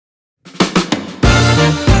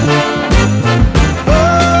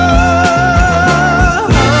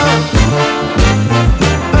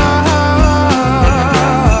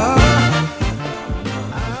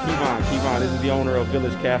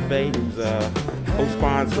Elevate, who's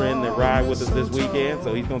co-sponsoring the ride with us this weekend.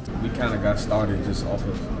 So he's going to. We kind of got started just off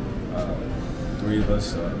of three of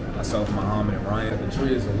us, myself, Muhammad, and Ryan. The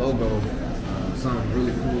tree is a logo. Something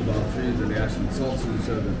really cool about trees that they actually talk to each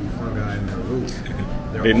other, be fungi in their roots.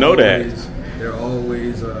 They know that. They're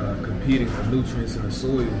always competing for nutrients in the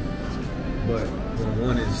soil, but when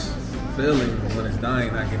one is failing, when one is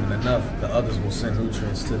dying, not getting enough, the others will send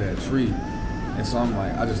nutrients to that tree. And so I'm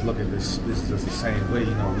like, I just look at this is just the same way,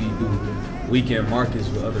 you know, we do weekend markets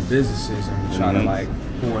with other businesses and we try to like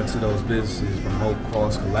pour into those businesses, promote,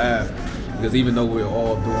 cross collab, because even though we're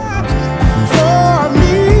all doing for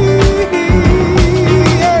me.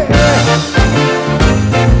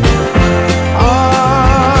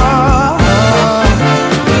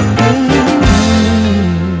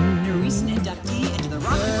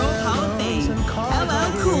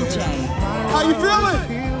 How you feeling?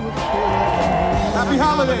 Happy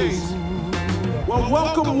holidays. Well,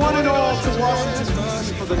 welcome one and all to Washington,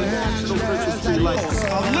 D.C. for the National Christmas Tree Lights.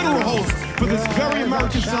 Our literal host for this very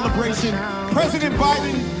American celebration, President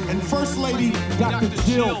Biden and First Lady Dr.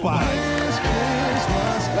 Jill Biden.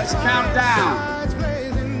 Let's count down.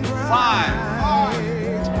 5,